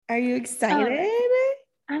Are you excited?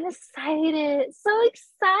 I'm excited. So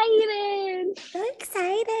excited. So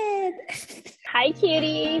excited. Hi,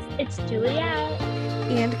 cuties. It's Juliet.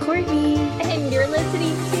 And Courtney. And you're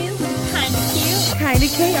listening to Kinda Cute, Kinda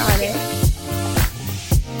Chaotic.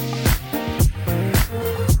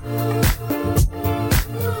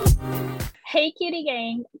 Hey, cutie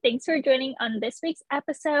gang. Thanks for joining on this week's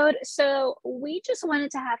episode. So we just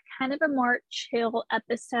wanted to have kind of a more chill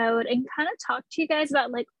episode and kind of talk to you guys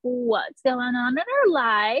about like what's going on in our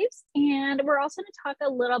lives. And we're also going to talk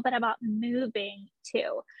a little bit about moving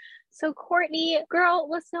too. So Courtney, girl,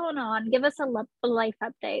 what's going on? Give us a life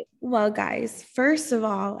update. Well, guys, first of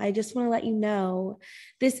all, I just want to let you know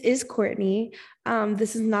this is Courtney.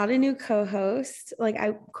 This is not a new co-host.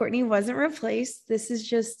 Courtney wasn't replaced. This is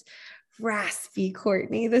just raspy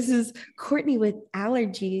Courtney. This is Courtney with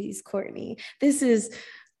allergies, Courtney. This is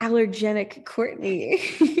allergenic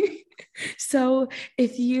Courtney. So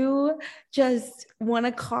if you just want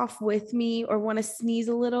to cough with me or want to sneeze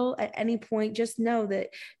a little at any point, just know that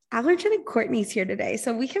allergenic Courtney's here today.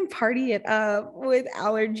 So we can party it up with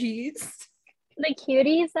allergies. The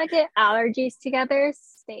cuties that get allergies together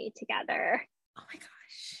stay together. Oh my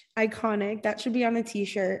gosh. Iconic. That should be on a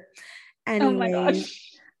t-shirt. Anyways. Oh my gosh.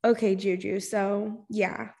 Okay, Juju. So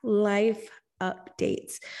yeah, life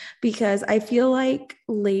updates, because I feel like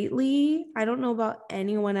lately, I don't know about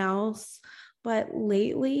anyone else, but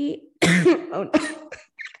lately, oh no.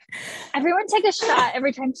 Everyone take a shot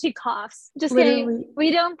every time she coughs. Just kidding. We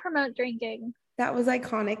don't promote drinking. That was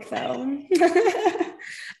iconic though.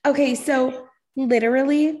 Okay, so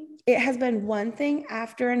literally it has been one thing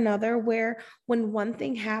after another where when one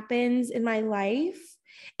thing happens in my life,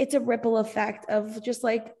 it's a ripple effect of just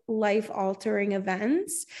like life altering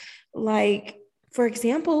events. Like, for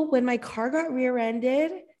example, when my car got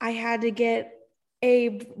rear-ended, I had to get a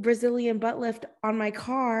Brazilian butt lift on my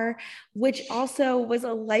car, which also was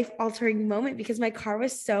a life-altering moment because my car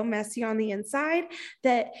was so messy on the inside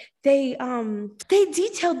that they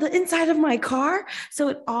detailed the inside of my car.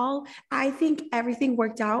 So I think everything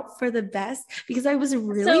worked out for the best because I was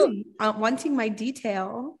really wanting my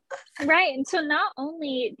detail. Right. And so not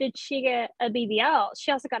only did she get a BBL,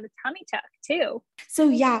 she also got a tummy tuck too. So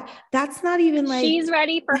yeah, that's not even like... She's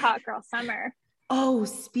ready for hot girl summer. Oh,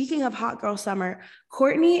 speaking of hot girl summer,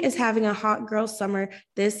 Courtney is having a hot girl summer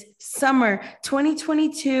this summer,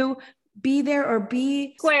 2022. Be there or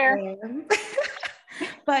be square.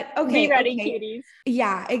 But okay. Be ready, cuties.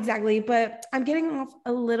 Yeah, exactly. But I'm getting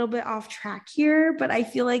a little bit off track here, but I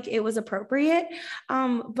feel like it was appropriate.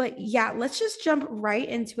 But yeah, let's just jump right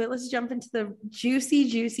into it. Let's jump into the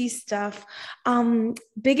juicy stuff.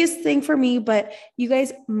 Biggest thing for me, but you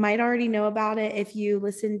guys might already know about it if you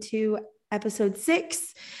listen to episode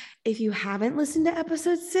 6. If you haven't listened to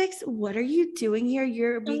episode 6, what are you doing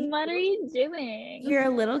here? What are you doing? You're a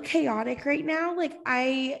little chaotic right now. Like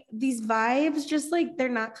these vibes, just like you're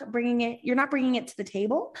not bringing it to the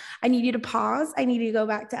table. I need you to pause. I need you to go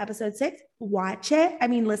back to episode 6, watch it.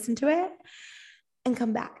 Listen to it and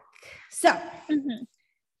come back. So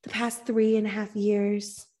the past 3.5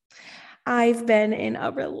 years, I've been in a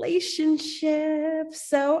relationship.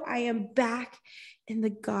 So I am back in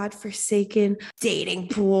the godforsaken dating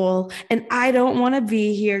pool, and I don't want to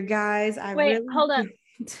be here, guys. Hold up.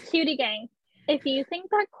 Cutie gang, if you think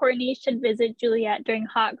that Courtney should visit Juliet during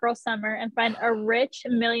hot girl summer and find a rich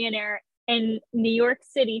millionaire in New York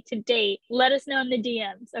City to date, let us know in the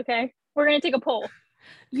DMs. Okay, we're gonna take a poll.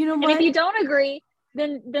 You know what? And if you don't agree,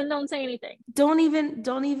 then don't say anything. Don't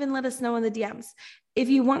even let us know in the DMs. If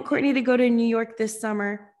you want Courtney to go to New York this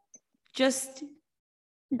summer, just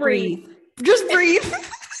breathe. Just breathe.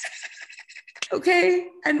 Okay.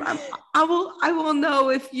 And I will know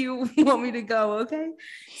if you want me to go. Okay.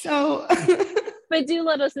 So, but do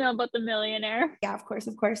let us know about the millionaire. Yeah, of course.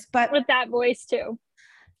 But with that voice too.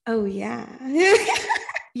 Oh yeah.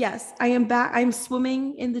 Yes, I am back. I'm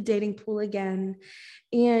swimming in the dating pool again.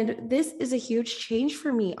 And this is a huge change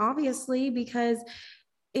for me, obviously, because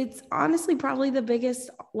it's honestly probably the biggest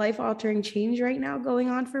life-altering change right now going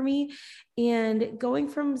on for me. And going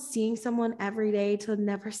from seeing someone every day to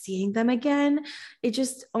never seeing them again, it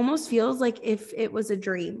just almost feels like if it was a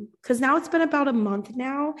dream. Because now it's been about a month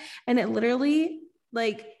now, and it literally,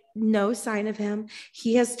 like, no sign of him.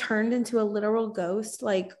 He has turned into a literal ghost,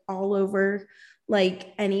 like, all over,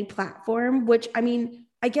 like, any platform, which,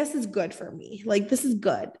 I guess is good for me. Like, this is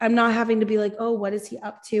good. I'm not having to be like, oh, what is he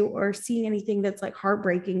up to? Or seeing anything that's like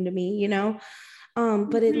heartbreaking to me, you know?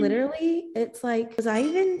 But it literally, it's like,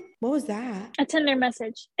 what was that? A Tinder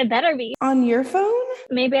message. It better be. On your phone?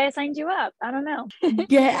 Maybe I signed you up. I don't know.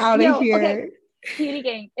 Get out of here. Okay. Cutie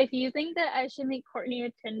gang, if you think that I should make Courtney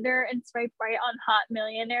a Tinder and swipe right on hot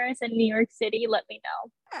millionaires in New York City, let me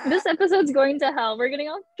know. This episode's going to hell. We're getting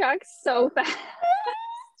off track so fast.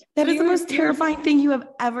 That is the most terrifying thing you have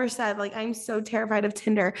ever said. Like, I'm so terrified of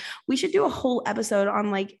Tinder. We should do a whole episode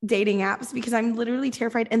on like dating apps because I'm literally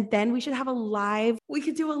terrified. And then we should have we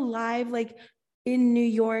could do a live like in New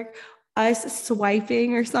York, us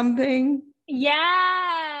swiping or something.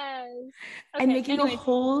 Yes. Okay, And making a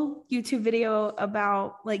whole YouTube video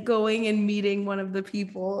about like going and meeting one of the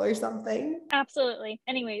people or something. Absolutely.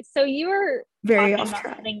 Anyways, so you were very talking off about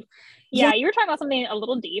track. something. Yeah, you were talking about something a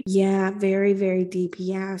little deep. Yeah, very, very deep.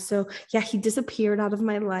 Yeah. So yeah, he disappeared out of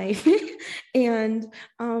my life. And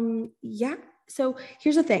yeah. So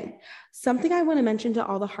here's the thing. Something I want to mention to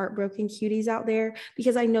all the heartbroken cuties out there,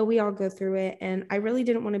 because I know we all go through it. And I really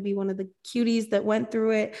didn't want to be one of the cuties that went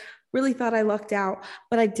through it. Really thought I lucked out,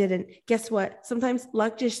 but I didn't. Guess what? Sometimes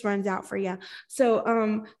luck just runs out for you.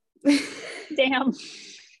 So damn.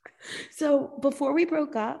 So before we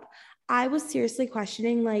broke up, I was seriously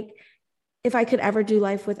questioning like if I could ever do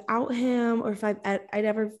life without him, or if I'd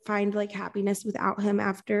ever find like happiness without him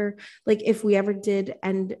after, like if we ever did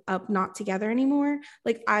end up not together anymore.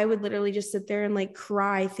 Like I would literally just sit there and like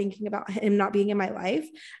cry thinking about him not being in my life.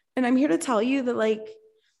 And I'm here to tell you that like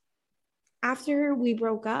after we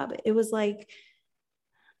broke up, it was like,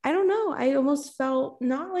 I don't know, I almost felt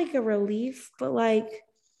not like a relief, but like,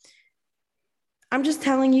 I'm just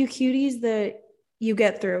telling you cuties that you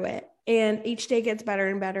get through it and each day gets better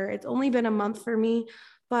and better. It's only been a month for me,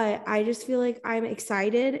 but I just feel like I'm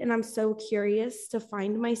excited and I'm so curious to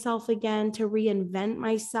find myself again, to reinvent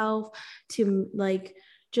myself, to like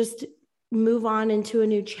just move on into a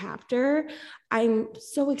new chapter. I'm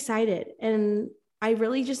so excited. And I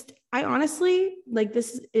honestly, like,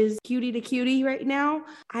 this is cutie to cutie right now.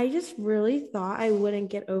 I just really thought I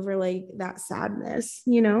wouldn't get over like that sadness,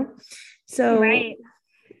 you know? So right.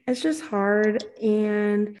 It's just hard.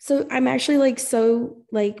 And so I'm actually like so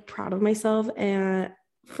like proud of myself and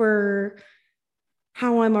for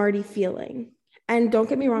how I'm already feeling. And don't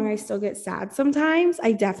get me wrong, I still get sad sometimes.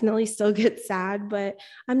 I definitely still get sad, but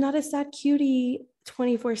I'm not a sad cutie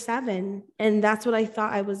 24/7. And that's what I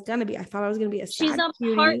thought I was gonna be. I thought I was gonna be a sad cutie.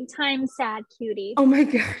 She's a part-time sad cutie. Oh my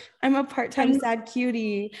God. I'm a part-time sad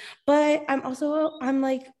cutie. But I'm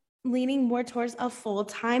like leaning more towards a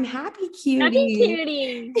full-time happy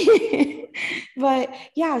cutie. But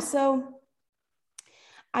yeah, so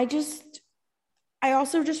I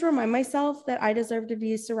also just remind myself that I deserve to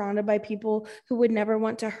be surrounded by people who would never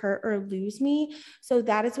want to hurt or lose me. So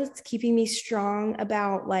that is what's keeping me strong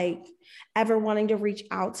about like ever wanting to reach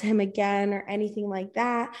out to him again or anything like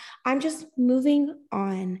that. I'm just moving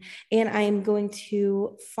on and I am going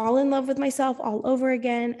to fall in love with myself all over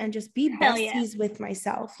again and just be besties with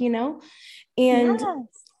myself, you know? And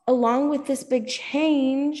along with this big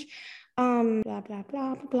change, blah blah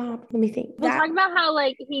blah blah. Let me think. We'll talk about how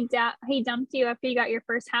like he dumped you after you got your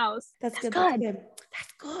first house. That's good.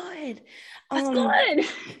 That's good. That's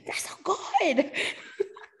so good.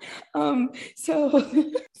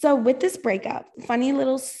 So with this breakup, funny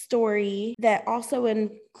little story that also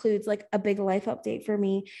includes like a big life update for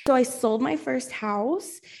me. So I sold my first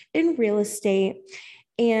house in real estate,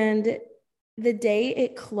 and the day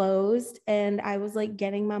it closed and I was like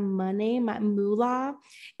getting my money, my moolah,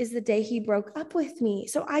 is the day he broke up with me.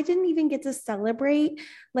 So I didn't even get to celebrate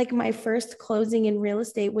like my first closing in real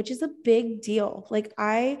estate, which is a big deal. Like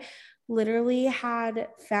I literally had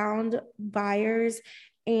found buyers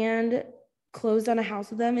and closed on a house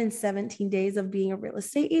with them in 17 days of being a real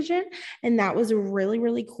estate agent. And that was really,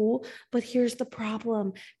 really cool. But here's the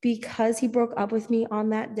problem. Because he broke up with me on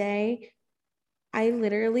that day, I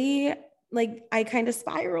literally I kind of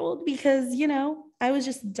spiraled because, you know, I was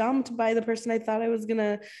just dumped by the person I thought I was going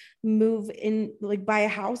to move in, like buy a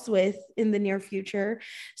house with in the near future.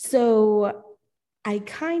 So I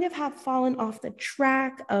kind of have fallen off the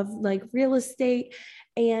track of like real estate.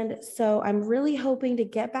 And so I'm really hoping to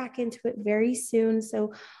get back into it very soon.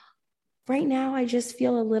 So right now, I just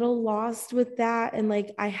feel a little lost with that. And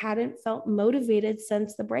like, I hadn't felt motivated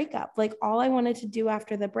since the breakup. Like, all I wanted to do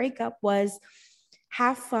after the breakup was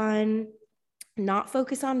have fun, not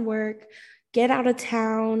focus on work, get out of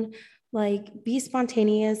town, like be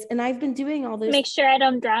spontaneous. And I've been doing all this. Make sure I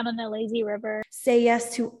don't drown in the lazy river. Say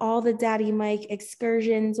yes to all the Daddy Mike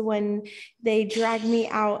excursions when they drag me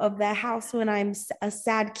out of the house when I'm a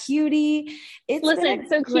sad cutie. It's been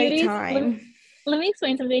a great cuties, time. Let me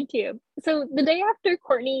explain something to you. So the day after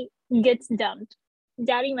Courtney gets dumped,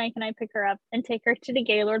 Daddy Mike and I pick her up and take her to the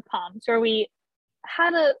Gaylord Palms, where I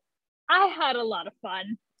had a lot of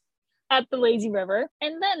fun. at the lazy river.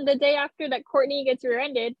 And then the day after that Courtney gets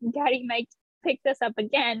rear-ended, Daddy Mike picked us up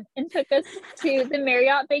again and took us to the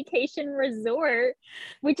Marriott Vacation Resort,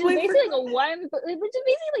 which is basically like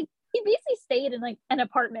he basically stayed in like an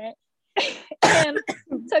apartment and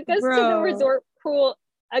took us to the resort pool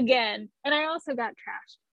again. And I also got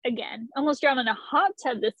trashed again, almost drowned in a hot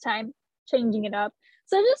tub this time, changing it up.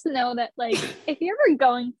 So just know that, like, if you're ever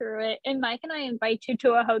going through it and Mike and I invite you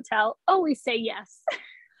to a hotel, always say yes.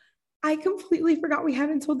 I completely forgot we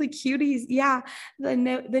hadn't told the cuties. Yeah, the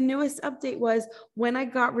newest update was when I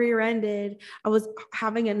got rear-ended, I was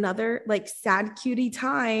having another like sad cutie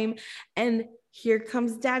time, and here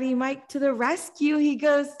comes Daddy Mike to the rescue. He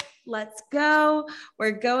goes, "Let's go.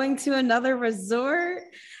 We're going to another resort."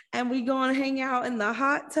 And we go and hang out in the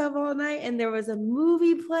hot tub all night. And there was a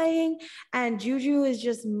movie playing, and Juju is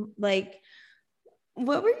just like,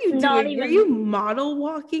 what were you doing? Were you model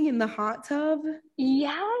walking in the hot tub?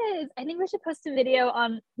 Yes. I think we should post a video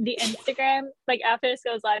on the Instagram, like after this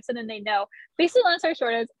goes live, so then they know. Basically, long story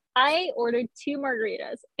short is I ordered 2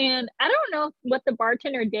 margaritas, and I don't know what the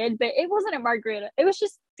bartender did, but it wasn't a margarita. It was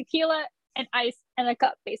just tequila and ice and a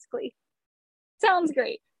cup, basically. Sounds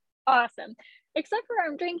great. Awesome. Except for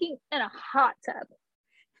I'm drinking in a hot tub.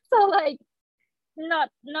 So like not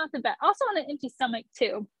the best. Also on an empty stomach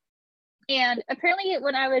too. And apparently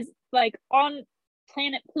when I was like on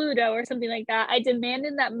planet Pluto or something like that, I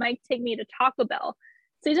demanded that Mike take me to Taco Bell.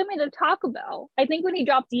 So he took me to Taco Bell. I think when he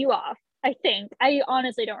dropped you off, I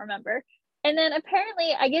honestly don't remember. And then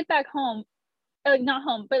apparently I get back home, like not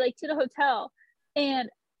home, but like to the hotel, and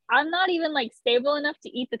I'm not even like stable enough to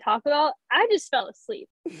eat the Taco Bell. I just fell asleep.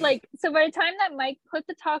 Like, so by the time that Mike put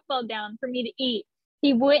the Taco Bell down for me to eat,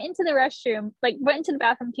 he went into the restroom, like went into the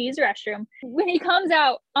bathroom to use the restroom. When he comes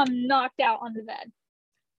out, I'm knocked out on the bed.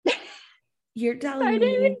 You're telling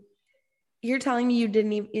me you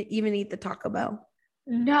didn't even eat the Taco Bell?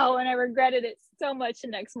 No, and I regretted it so much the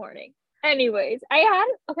next morning. Anyways,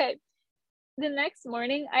 the next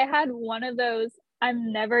morning I had one of those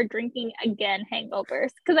I'm never drinking again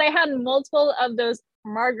hangovers, because I had multiple of those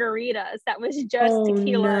margaritas that was just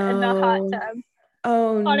tequila in the hot tub.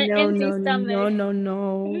 Oh, on an empty stomach.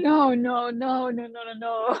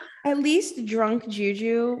 No. At least drunk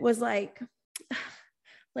Juju was like,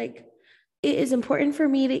 it is important for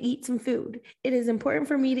me to eat some food. It is important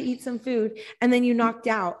for me to eat some food. And then you knocked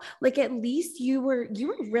out. Like, at least you were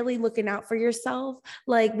really looking out for yourself.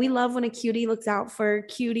 Like, we love when a cutie looks out for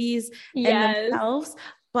cuties and themselves,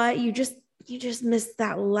 but you just missed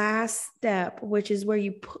that last step, which is where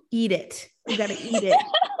you eat it. You got to eat it.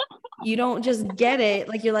 You don't just get it.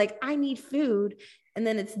 Like, you're like, I need food. And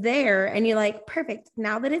then it's there. And you're like, perfect.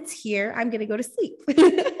 Now that it's here, I'm going to go to sleep.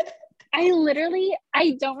 I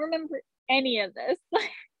don't remember any of this.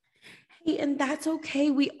 Hey, and that's okay.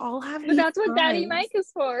 We all have. But that's what Daddy Mike is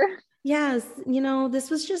for. Yes. This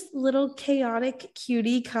was just little chaotic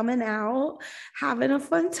cutie coming out, having a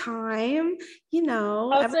fun time.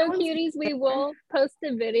 Also, cuties, we will post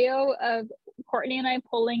a video of Courtney and I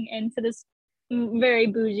pulling into this very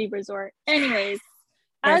bougie resort. Anyways,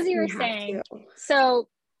 as you were saying, so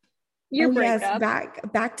your breakup. Yes,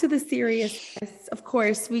 back to the seriousness. Of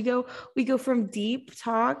course, we go from deep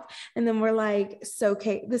talk, and then we're like,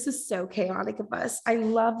 this is so chaotic of us. I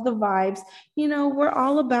love the vibes. We're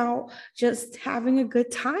all about just having a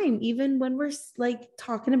good time, even when we're like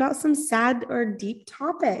talking about some sad or deep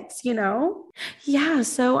topics, Yeah,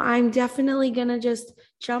 so I'm definitely gonna just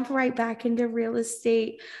jump right back into real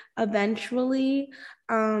estate eventually.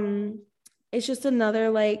 It's just another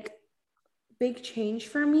like big change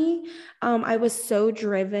for me. I was so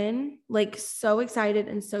driven, like so excited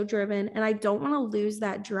and so driven, and I don't want to lose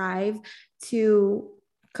that drive to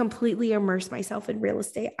completely immerse myself in real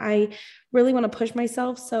estate. I really want to push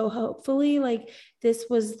myself. So hopefully, like, this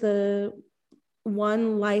was the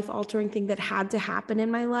one life altering thing that had to happen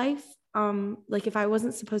in my life. Like, if I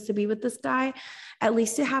wasn't supposed to be with this guy, at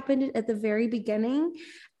least it happened at the very beginning.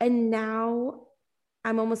 And now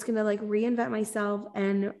I'm almost going to like reinvent myself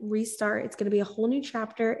and restart. It's going to be a whole new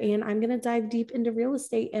chapter, and I'm going to dive deep into real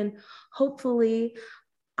estate, and hopefully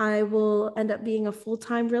I will end up being a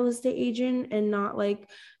full-time real estate agent and not like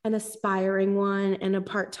an aspiring one and a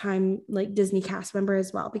part-time like Disney cast member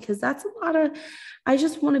as well, because that's I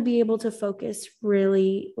just want to be able to focus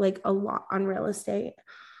really like a lot on real estate.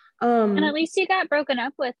 And at least you got broken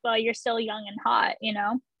up with while you're still young and hot,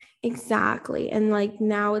 Exactly. And like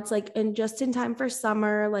now it's like just in time for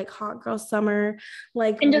summer, like hot girl summer,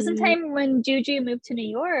 like, and just in time when Juju moved to New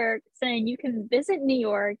York, saying you can visit New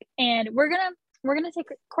York, and we're gonna take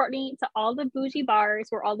Courtney to all the bougie bars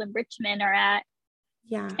where all the rich men are at.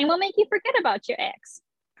 Yeah. And we'll make you forget about your ex.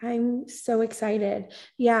 I'm so excited.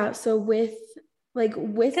 Yeah. So with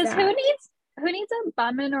Because that, who needs a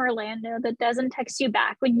bum in Orlando that doesn't text you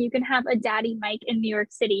back when you can have a daddy Mike in New York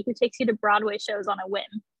City who takes you to Broadway shows on a whim?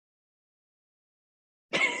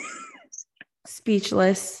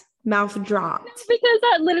 speechless, mouth dropped. Because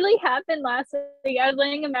that literally happened last week. I was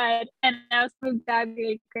laying in bed and I was with dad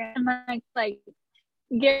and like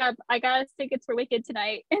get up. I got us tickets for Wicked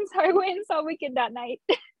tonight. And so I went and saw Wicked that night.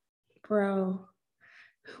 Bro,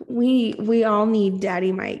 we all need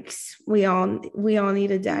daddy mics. We all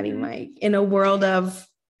need a daddy mic in a world of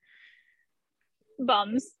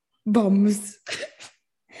Bums. bums.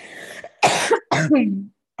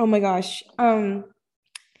 Oh my gosh.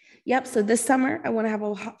 Yep. So this summer, I want to have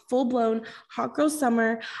a full blown hot girl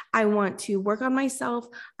summer. I want to work on myself.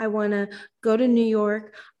 I want to go to New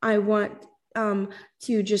York. I want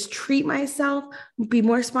to just treat myself, be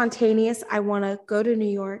more spontaneous. I want to go to New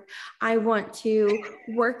York. I want to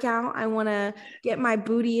work out. I want to get my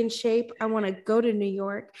booty in shape. I want to go to New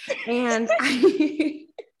York. And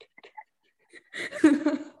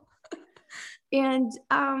and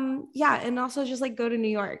yeah, and also just like go to New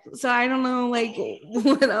York. So I don't know like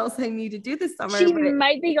what else I need to do this summer. She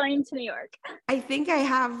might be going to New York. I think I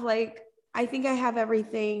have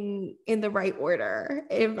everything in the right order,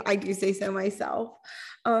 if I do say so myself.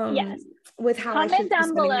 Yes. With how comment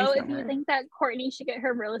down below if you think that Courtney should get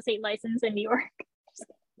her real estate license in New York.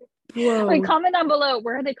 Whoa. Like, comment down below.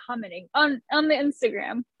 Where are they commenting? On the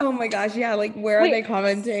Instagram. Oh my gosh, yeah, like where are they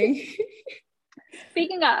commenting?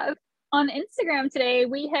 Speaking of, on Instagram today,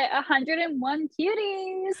 we hit 101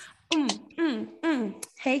 cuties.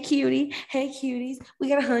 Hey cutie, hey cuties. We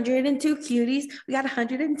got 102 cuties. We got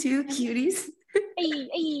 102 cuties.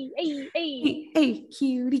 Hey,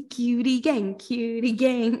 cutie gang, cutie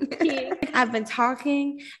gang. I've been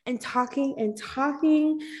talking and talking and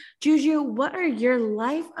talking. Juju, what are your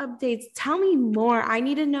life updates? Tell me more. I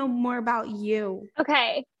need to know more about you.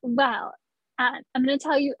 Okay, well, I'm going to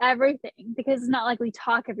tell you everything because it's not like we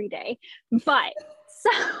talk every day. But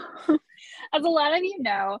so, as a lot of you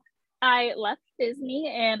know, I left Disney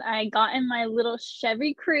and I got in my little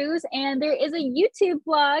Chevy Cruze, and there is a YouTube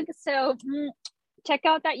vlog. So check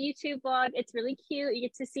out that YouTube vlog. It's really cute. You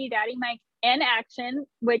get to see Daddy Mike in action,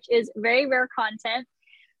 which is very rare content.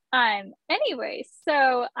 Anyways,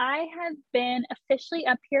 so I have been officially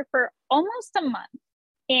up here for almost a month.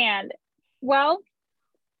 And well,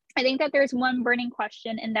 I think that there's one burning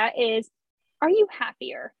question, and that is, are you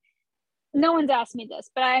happier? No one's asked me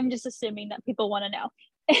this, but I'm just assuming that people want to know.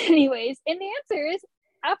 Anyways, and the answer is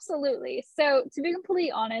absolutely. So to be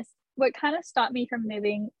completely honest, what kind of stopped me from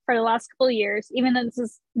moving for the last couple of years, even though this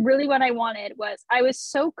is really what I wanted, was I was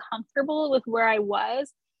so comfortable with where I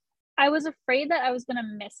was. I was afraid that I was going to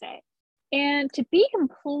miss it. And to be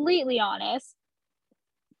completely honest,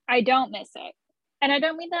 I don't miss it. And I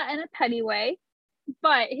don't mean that in a petty way,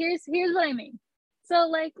 but here's what I mean. So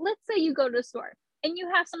like, let's say you go to the store and you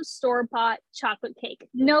have some store-bought chocolate cake.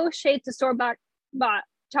 No shade to store-bought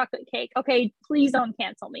chocolate cake. Okay, please don't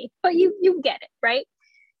cancel me. But you get it, right?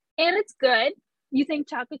 And it's good. You think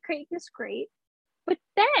chocolate cake is great. But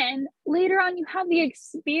then later on, you have the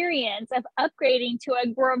experience of upgrading to a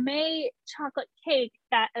gourmet chocolate cake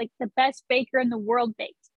that like the best baker in the world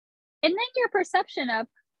baked. And then your perception of,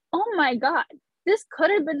 oh my God, this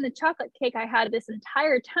could have been the chocolate cake I had this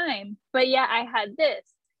entire time, but yeah, I had this.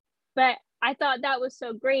 But I thought that was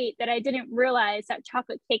so great that I didn't realize that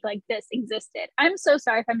chocolate cake like this existed. I'm so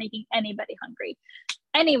sorry if I'm making anybody hungry.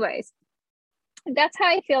 Anyways, that's how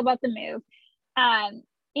I feel about the move.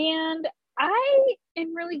 And I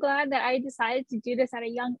am really glad that I decided to do this at a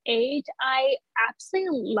young age. I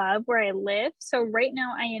absolutely love where I live. So right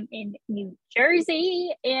now I am in New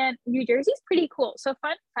Jersey, and New Jersey's pretty cool. So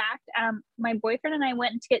fun fact, my boyfriend and I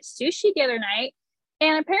went to get sushi the other night,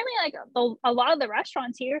 and apparently like a lot of the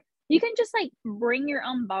restaurants here, you can just like bring your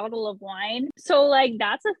own bottle of wine. So like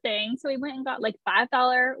that's a thing. So we went and got like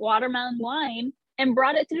 $5 watermelon wine and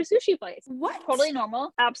brought it to the sushi place. What? Totally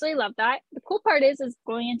normal. Absolutely love that. The cool part is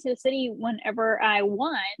going into the city whenever I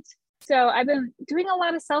want. So I've been doing a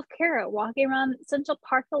lot of self-care, walking around Central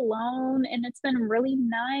Park alone, and it's been really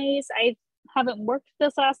nice. I haven't worked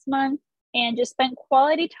this last month and just spent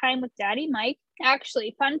quality time with Daddy Mike.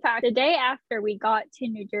 Actually, fun fact, the day after we got to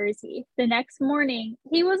New Jersey, the next morning,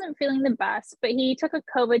 he wasn't feeling the best, but he took a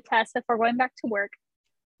COVID test before going back to work.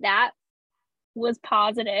 That was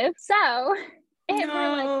positive. So and we're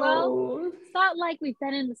like, well, it's not like we've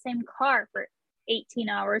been in the same car for 18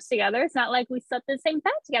 hours together. It's not like we slept in the same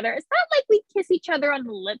bed together. It's not like we kiss each other on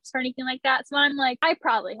the lips or anything like that. So I'm like, I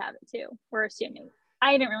probably have it too. We're assuming.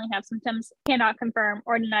 I didn't really have symptoms. Cannot confirm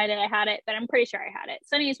or deny that I had it, but I'm pretty sure I had it.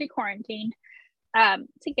 So anyways, we quarantined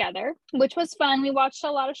together, which was fun. We watched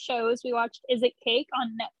a lot of shows. We watched Is It Cake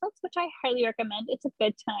on Netflix, which I highly recommend. It's a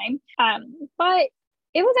good time. But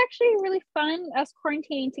it was actually really fun us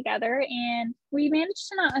quarantining together, and we managed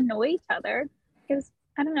to not annoy each other. It was,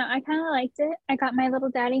 I don't know, I kind of liked it. I got my little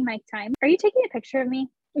daddy mic time. Are you taking a picture of me?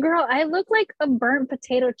 Girl, I look like a burnt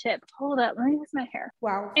potato chip. Hold up, let me fix my hair.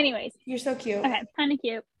 Wow. Anyways. You're so cute. Okay, kind of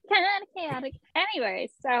cute. Kind of chaotic.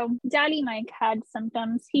 Anyways, so Daddy Mike had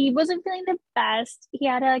symptoms. He wasn't feeling the best. He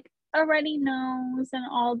had like a runny nose and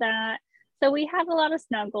all that. So we had a lot of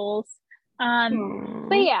snuggles.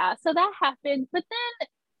 But yeah, so that happened. But then,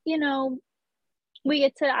 you know, we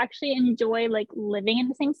get to actually enjoy like living in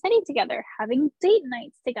the same city together, having date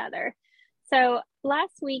nights together. So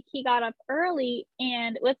last week he got up early,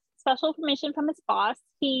 and with special permission from his boss,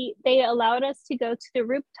 they allowed us to go to the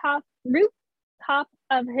rooftop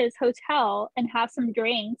of his hotel and have some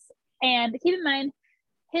drinks. And keep in mind,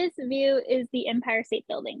 his view is the Empire State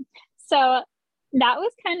Building. So that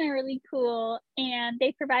was kind of really cool. And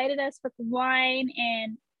they provided us with wine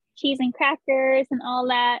and cheese and crackers and all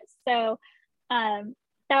that. So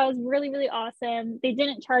that was really, really awesome. They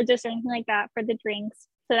didn't charge us or anything like that for the drinks.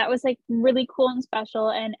 So that was like really cool and special.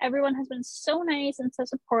 And everyone has been so nice and so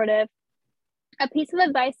supportive. A piece of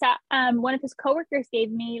advice that one of his coworkers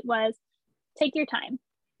gave me was take your time.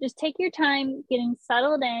 Just take your time getting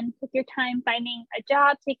settled in. Take your time finding a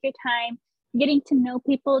job. Take your time getting to know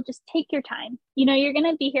people. Just take your time. You know, you're going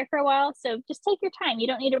to be here for a while. So just take your time. You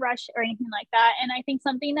don't need to rush or anything like that. And I think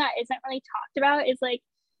something that isn't really talked about is like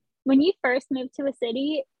when you first move to a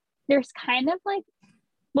city, there's kind of like,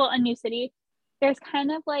 well, a new city, there's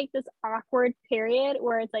kind of like this awkward period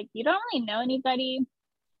where it's like you don't really know anybody.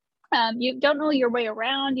 You don't know your way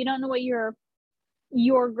around. You don't know what your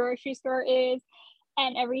grocery store is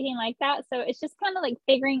and everything like that. So it's just kind of like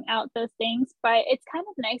figuring out those things. But it's kind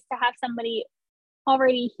of nice to have somebody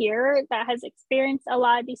already here that has experienced a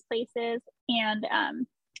lot of these places. And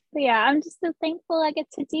but yeah, I'm just so thankful I get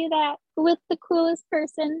to do that with the coolest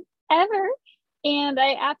person ever. And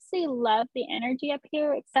I absolutely love the energy up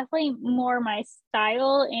here. It's definitely more my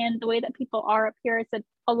style, and the way that people are up here is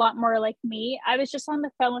a lot more like me. I was just on the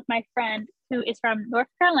phone with my friend who is from North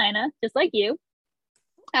Carolina, just like you.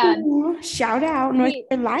 Shout out North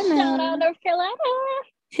Carolina. Shout out North Carolina.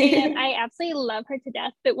 And I absolutely love her to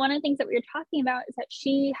death. But one of the things that we were talking about is that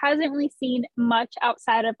she hasn't really seen much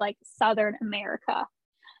outside of like Southern America.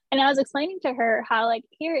 And I was explaining to her how like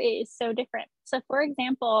here it is so different. So for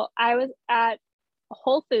example, I was at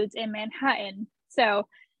Whole Foods in Manhattan. So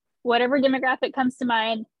whatever demographic comes to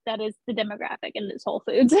mind, that is the demographic in this Whole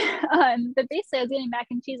Foods. But basically I was getting mac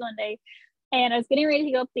and cheese one day, and I was getting ready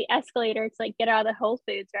to go up the escalator to like get out of the Whole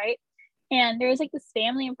Foods, right? And there was like this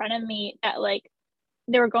family in front of me that like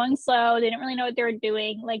they were going slow. They didn't really know what they were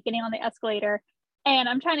doing, like getting on the escalator. And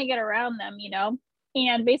I'm trying to get around them, you know?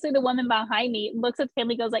 And basically the woman behind me looks at the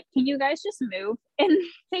family, goes like, can you guys just move? And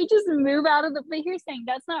they just move out of the, but here's saying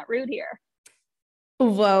that's not rude here.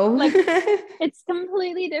 Whoa. Like it's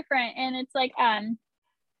completely different. And it's like, I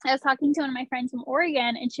was talking to one of my friends from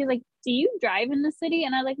Oregon, and she's like, do you drive in the city?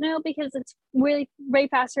 And I was like, no, because it's really way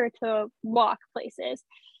faster to walk places.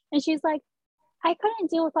 And she's like, I couldn't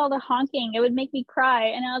deal with all the honking. It would make me cry.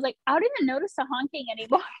 And I was like, I don't even notice the honking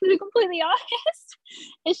anymore, to be completely honest.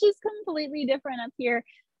 It's just completely different up here.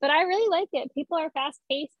 But I really like it. People are fast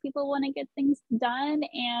paced. People want to get things done.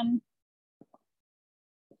 And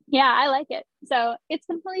yeah, I like it. So it's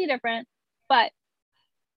completely different. But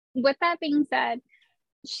with that being said,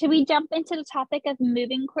 should we jump into the topic of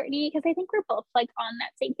moving, Courtney? Because I think we're both like on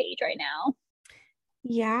that same page right now.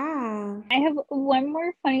 Yeah. I have one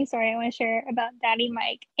more funny story I want to share about Daddy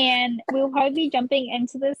Mike, and we'll probably be jumping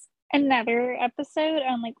into this another episode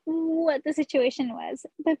on like what the situation was.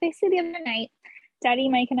 But basically the other night, Daddy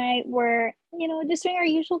Mike and I were, you know, just doing our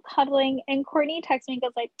usual cuddling, and Courtney texted me and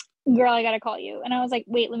goes like, girl, I gotta call you. And I was like,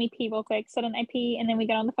 wait, let me pee real quick. So then I pee, and then we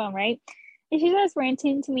got on the phone, right? And she starts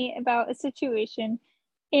ranting to me about a situation.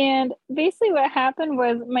 And basically what happened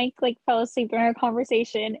was Mike like fell asleep during our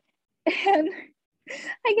conversation, and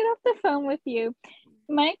I get off the phone with you.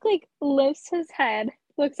 Mike like lifts his head,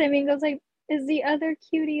 looks at me and goes like, is the other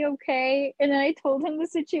cutie okay? And then I told him the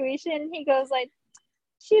situation. He goes like,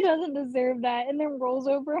 she doesn't deserve that, and then rolls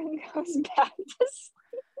over and goes back to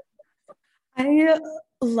sleep. I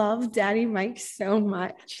love Daddy Mike so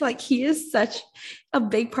much. Like he is such a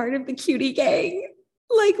big part of the cutie gang.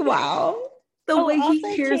 Like, wow. The way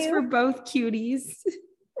he cares for both cuties.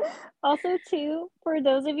 Also, too, for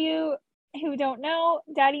those of you who don't know,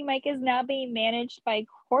 Daddy Mike is now being managed by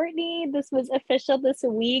Courtney. This was official this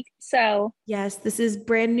week. So, yes, this is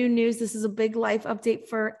brand new news. This is a big life update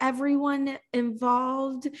for everyone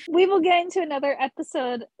involved. We will get into another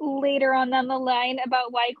episode later on down the line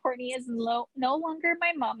about why Courtney is no longer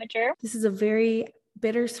my momager. This is a very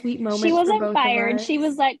bittersweet moment. She wasn't for both fired. of us. She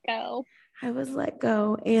was let go. I was let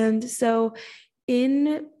go. And so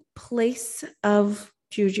in place of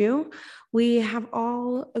Juju, we have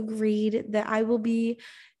all agreed that I will be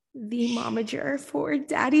the momager for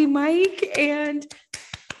Daddy Mike. And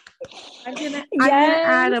I'm gonna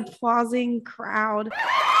add applauding crowd.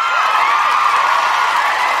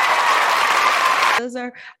 Those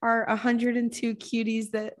are our 102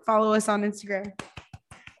 cuties that follow us on Instagram.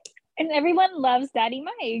 And everyone loves Daddy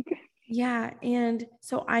Mike. Yeah. And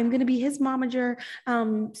so I'm going to be his momager.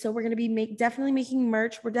 So we're going to be definitely making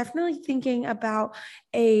merch. We're definitely thinking about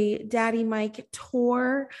a Daddy Mike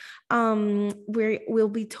tour. Where we'll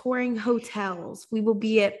be touring hotels. We will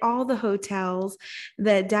be at all the hotels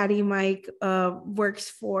that Daddy Mike works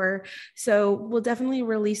for. So we'll definitely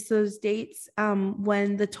release those dates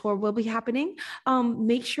when the tour will be happening.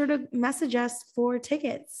 Make sure to message us for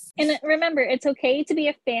tickets. And remember, it's okay to be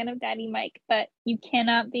a fan of Daddy Mike, but you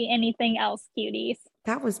cannot be anything else, cuties.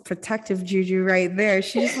 That was protective Juju right there.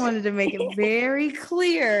 She just wanted to make it very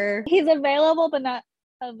clear. He's available, but not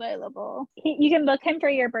available. You can book him for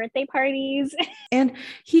your birthday parties. And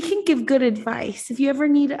he can give good advice. If you ever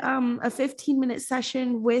need a 15-minute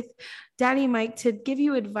session with Daddy Mike to give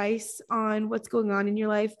you advice on what's going on in your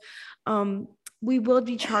life, we will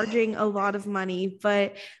be charging a lot of money,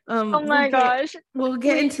 but oh my gosh, we'll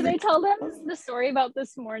get into Should I tell them the story about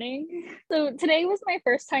this morning? So today was my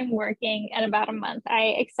first time working in about a month.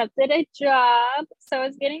 I accepted a job, so I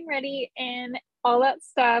was getting ready and all that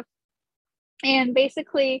stuff. And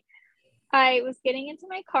basically, I was getting into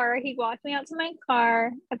my car. He walked me out to my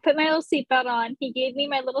car. I put my little seatbelt on. He gave me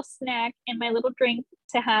my little snack and my little drink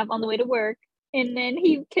to have on the way to work. And then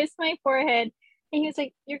he kissed my forehead. And he was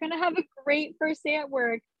like, "You're going to have a great first day at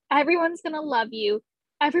work. Everyone's going to love you.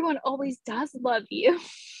 Everyone always does love you."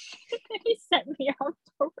 He sent me out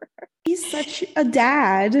for work. He's such a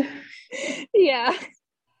dad. Yeah.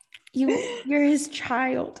 You're his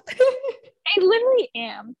child. I literally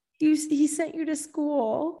am. He sent you to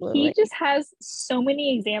school. He just has so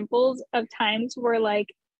many examples of times where,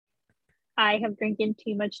 like, I have drinking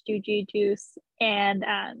too much Juju juice and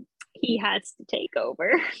he has to take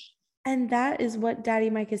over. And that is what Daddy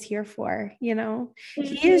Mike is here for, you know?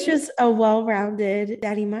 Mm-hmm. He is just a well-rounded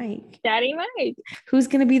Daddy Mike. Daddy Mike. Who's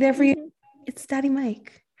going to be there for you? It's Daddy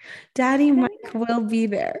Mike. Daddy Mike will be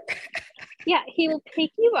there. Yeah, he will pick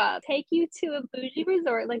you up, take you to a bougie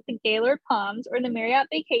resort like the Gaylord Palms or the Marriott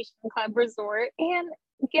Vacation Club Resort, and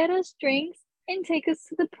get us drinks and take us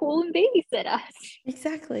to the pool and babysit us.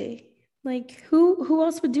 Exactly. Like, who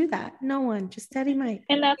else would do that? No one, just Daddy Mike.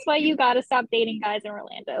 And that's why you got to stop dating guys in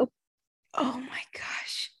Orlando. Oh my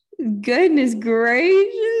gosh. Goodness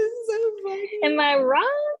gracious. So funny. Am I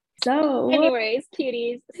wrong? So, anyways,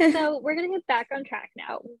 cuties. So we're going to get back on track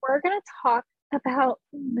now. We're going to talk about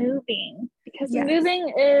moving because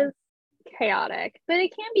moving is chaotic, but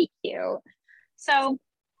it can be cute. So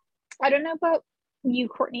I don't know about you,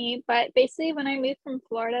 Courtney, but basically when I moved from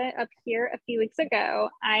Florida up here a few weeks ago,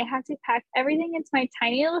 I had to pack everything into my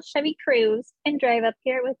tiny little Chevy Cruze and drive up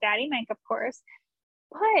here with Daddy Mike, of course.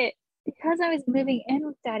 But because I was moving in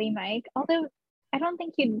with Daddy Mike, although I don't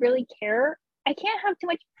think he'd really care, I can't have too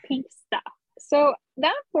much pink stuff. So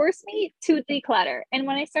that forced me to declutter. And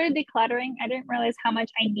when I started decluttering, I didn't realize how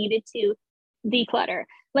much I needed to declutter.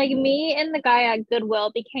 Like, me and the guy at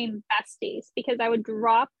Goodwill became besties because I would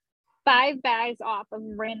drop 5 bags off of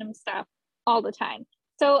random stuff all the time.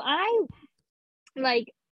 So I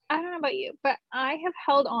don't know about you, but I have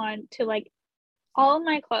held on to like all of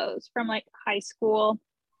my clothes from like high school,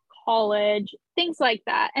 college, things like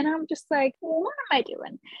that. And I'm just like, well, what am I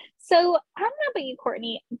doing? So I don't know about you,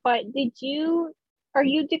 Courtney, but are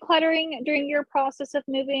you decluttering during your process of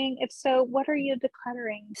moving? If so, what are you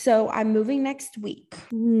decluttering? So I'm moving next week.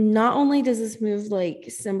 Not only does this move like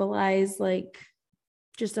symbolize like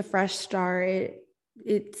just a fresh start,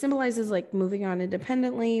 it symbolizes like moving on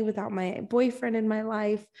independently without my boyfriend in my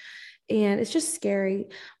life. And it's just scary.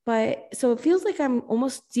 But so it feels like I'm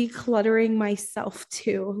almost decluttering myself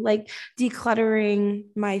too, like decluttering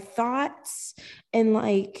my thoughts and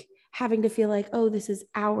like having to feel like, oh, this is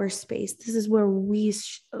our space. This is where we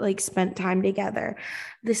like spent time together.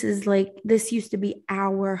 This is like, this used to be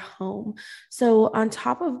our home. So, on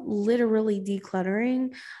top of literally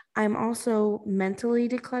decluttering, I'm also mentally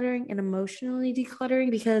decluttering and emotionally decluttering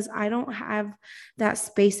because I don't have that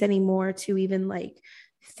space anymore to even like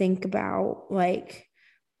think about like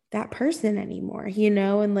that person anymore,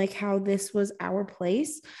 and like how this was our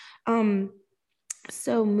place. Um,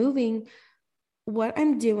 so moving, what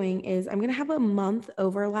I'm doing is I'm going to have a month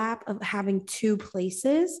overlap of having two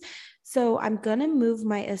places. So I'm going to move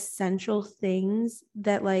my essential things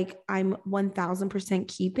that like I'm 1000%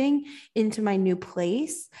 keeping into my new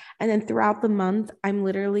place. And then throughout the month, I'm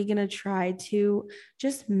literally going to try to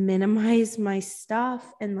just minimize my stuff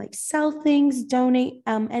and like sell things, donate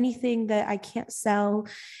anything that I can't sell,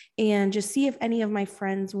 and just see if any of my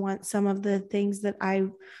friends want some of the things that I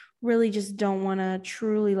really just don't want to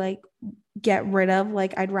truly like get rid of.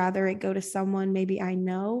 Like I'd rather it go to someone maybe I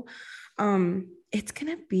know. It's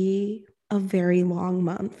gonna be a very long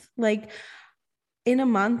month. Like in a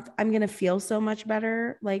month, I'm gonna feel so much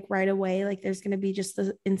better, like right away. Like there's gonna be just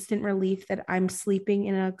the instant relief that I'm sleeping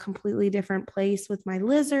in a completely different place with my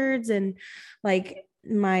lizards, and like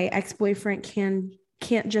my ex-boyfriend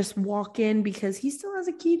can't just walk in because he still has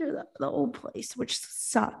a key to the old place, which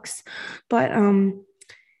sucks. But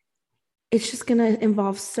it's just going to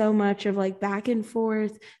involve so much of like back and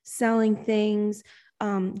forth, selling things,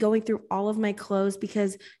 going through all of my clothes,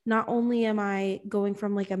 because not only am I going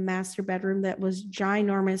from like a master bedroom that was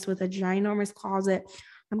ginormous with a ginormous closet,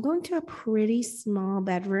 I'm going to a pretty small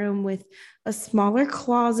bedroom with a smaller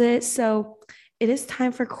closet. So it is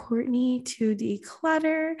time for Courtney to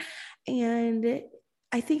declutter. And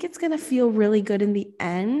I think it's going to feel really good in the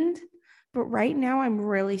end. But right now, I'm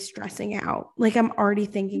really stressing out. Like I'm already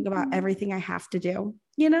thinking about everything I have to do?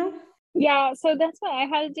 Yeah, so that's what I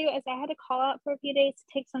had to do is I had to call out for a few days to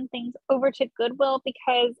take some things over to Goodwill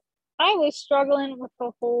because I was struggling with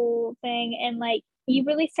the whole thing. And like you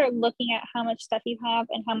really start looking at how much stuff you have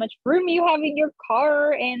and how much room you have in your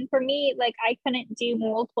car. And for me, like I couldn't do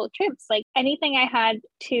multiple trips. Like anything I had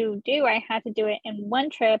to do, I had to do it in one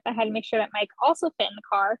trip. I had to make sure that Mike also fit in the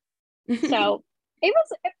car. So it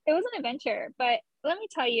was an adventure, but let me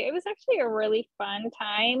tell you, it was actually a really fun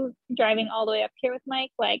time driving all the way up here with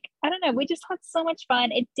Mike. Like, I don't know, we just had so much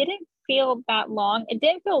fun. It didn't feel that long. It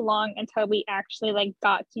didn't feel long until we actually like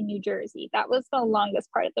got to New Jersey. That was the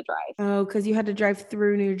longest part of the drive. Oh, because you had to drive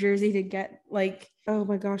through New Jersey to get like, oh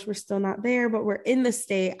my gosh, we're still not there, but we're in the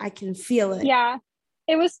state. I can feel it. Yeah.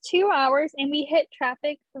 It was 2 hours and we hit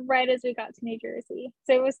traffic right as we got to New Jersey.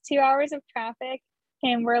 So it was 2 hours of traffic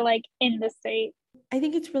and we're like in the state. I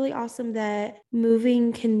think it's really awesome that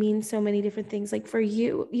moving can mean so many different things. Like for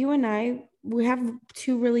you and I, we have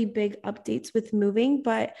two really big updates with moving,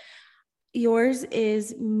 but yours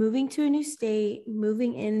is moving to a new state,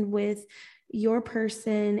 moving in with your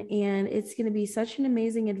person, and it's going to be such an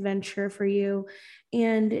amazing adventure for you.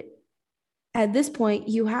 And at this point,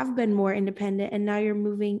 you have been more independent, and now you're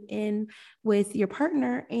moving in with your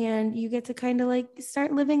partner, and you get to kind of like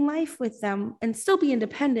start living life with them and still be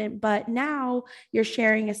independent. But now you're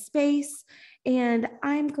sharing a space. And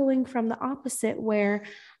I'm going from the opposite where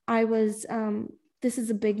I was, this is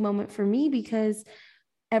a big moment for me because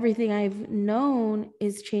everything I've known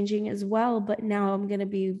is changing as well. But now I'm going to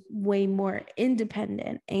be way more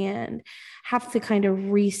independent and have to kind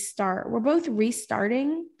of restart. We're both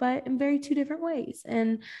restarting, but in very two different ways.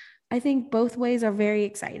 And I think both ways are very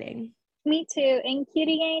exciting. Me too. And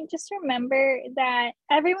Cutie Gang, just remember that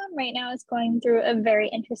everyone right now is going through a very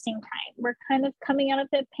interesting time. We're kind of coming out of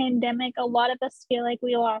the pandemic. A lot of us feel like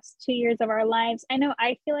we lost 2 years of our lives. I know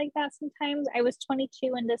I feel like that sometimes. I was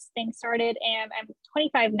 22 when this thing started, and I'm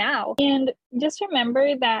 25 now. And just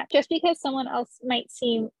remember that just because someone else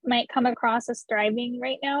might come across as thriving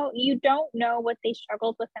right now, you don't know what they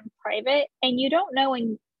struggled with in private, and you don't know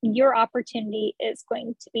when your opportunity is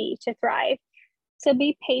going to be to thrive. So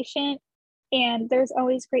be patient, and there's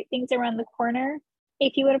always great things around the corner.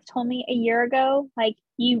 If you would have told me a year ago, like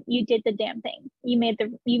you did the damn thing, you made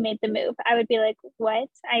the move, I would be like, what?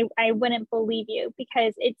 I wouldn't believe you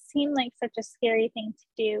because it seemed like such a scary thing to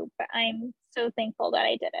do, but I'm so thankful that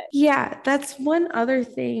I did it. Yeah, that's one other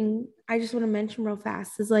thing I just want to mention real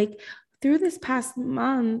fast is like through this past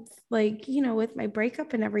month, like, with my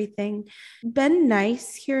breakup and everything, been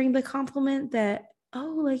nice hearing the compliment that,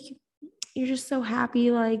 oh, like you're just so happy.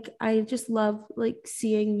 Like, I just love like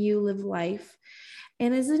seeing you live life.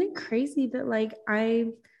 And isn't it crazy that like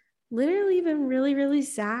I literally been really, really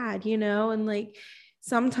sad, and like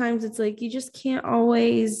sometimes it's like you just can't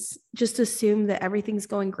always just assume that everything's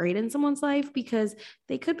going great in someone's life, because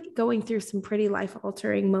they could be going through some pretty life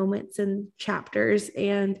altering moments and chapters.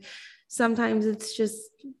 And sometimes it's just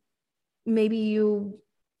maybe you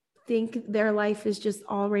think their life is just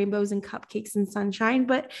all rainbows and cupcakes and sunshine,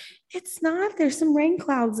 but it's not. There's some rain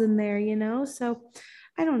clouds in there, So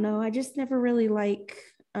I don't know. I just never really like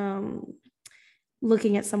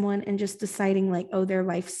looking at someone and just deciding like, oh, their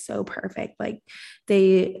life's so perfect. Like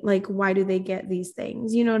why do they get these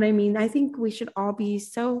things? You know what I mean? I think we should all be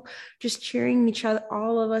so just cheering each other,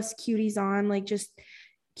 all of us cuties on, like just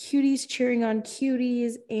cuties cheering on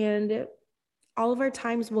cuties, and all of our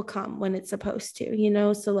times will come when it's supposed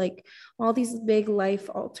to. So like all these big life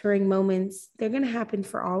altering moments, they're going to happen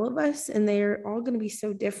for all of us, and they're all going to be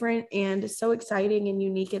so different and so exciting and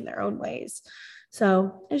unique in their own ways.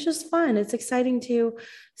 So it's just fun. It's exciting to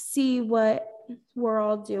see what we're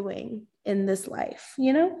all doing in this life,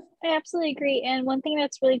 I absolutely agree. And one thing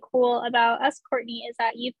that's really cool about us, Courtney, is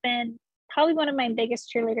that you've been probably one of my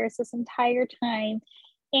biggest cheerleaders this entire time,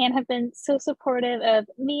 and have been so supportive of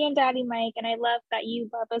me and Daddy Mike. And I love that you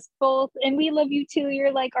love us both, and we love you too.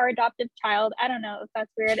 You're like our adoptive child. I don't know if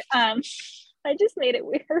that's weird. I just made it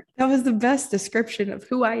weird. That was the best description of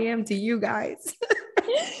who I am to you guys.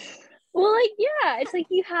 Well, like, yeah, it's like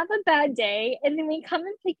you have a bad day and then we come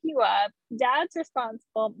and pick you up. Dad's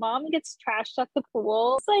responsible. Mom gets trashed at the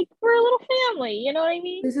pool. It's like we're a little family. You know what I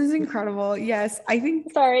mean? This is incredible. Yes, I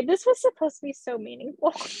think. Sorry, this was supposed to be so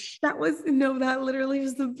meaningful. That literally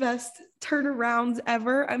was the best turnarounds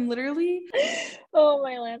ever. I'm literally. Oh,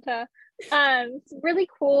 my Lanta. It's really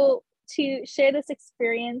cool to share this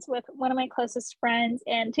experience with one of my closest friends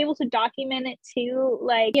and to be able to document it too.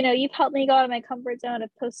 Like, you've helped me go out of my comfort zone of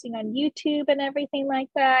posting on YouTube and everything like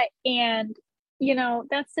that. And,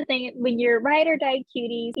 that's the thing when you're ride or die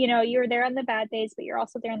cuties, you're there on the bad days, but you're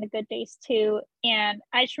also there on the good days too. And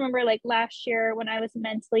I just remember like last year when I was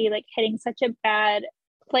mentally like hitting such a bad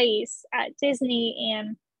place at Disney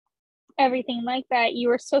and everything like that, you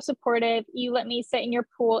were so supportive. You let me sit in your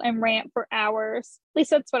pool and rant for hours. At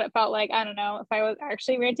least that's what it felt like. I don't know if I was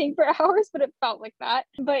actually ranting for hours, but it felt like that.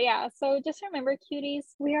 But yeah, so just remember, cuties,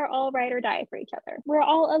 we are all ride or die for each other. We're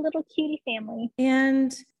all a little cutie family.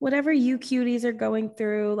 And whatever you cuties are going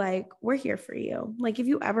through, like, we're here for you. Like, if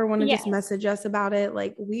you ever want to just message us about it,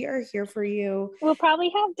 like, we are here for you. We'll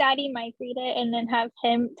probably have Daddy Mike read it and then have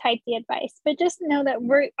him type the advice. But just know that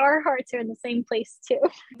our hearts are in the same place too.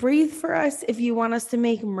 Breathe for us if you want us to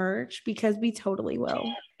make merch, because we totally will.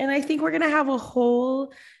 And I think we're going to have a whole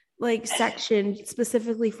like section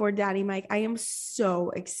specifically for Daddy Mike. I am so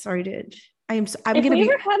excited. If we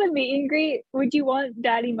ever had a meet and greet, would you want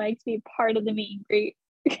Daddy Mike to be part of the meet and greet?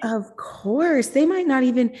 Of course. They might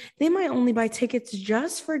only buy tickets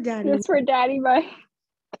just for Daddy Mike.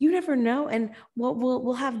 You never know. And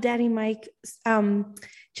we'll have Daddy Mike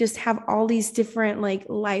just have all these different like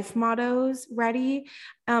life mottos ready.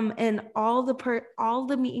 And all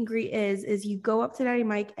the meet and greet is you go up to Daddy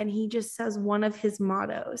Mike and he just says one of his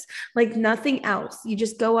mottos, like nothing else. You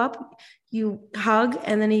just go up, you hug,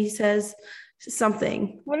 and then he says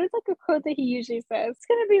something. What is like a quote that he usually says? It's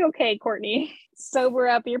gonna be okay, Courtney. Sober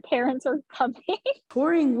up, your parents are coming.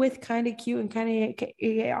 Touring with kind of cute and kind of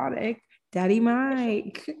chaotic Daddy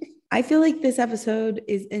Mike. I feel like this episode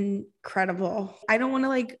is incredible. I don't want to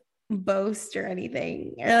like boast or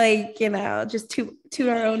anything, or like, just to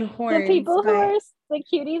our own horns. The people who are the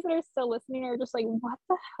cuties that are still listening are just like, what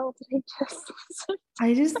the hell did I just listen to?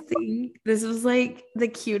 I just think this was like the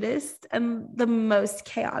cutest and the most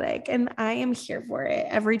chaotic, and I am here for it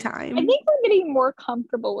every time. I think we're getting more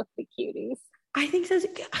comfortable with the cuties. I think so.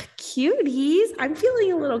 Cuties. I'm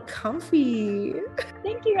feeling a little comfy.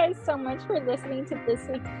 Thank you guys so much for listening to this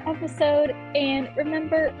week's episode. And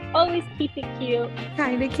remember, always keep it cute.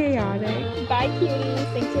 Kind of chaotic. Bye,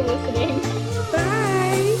 cuties. Thanks for listening. Bye.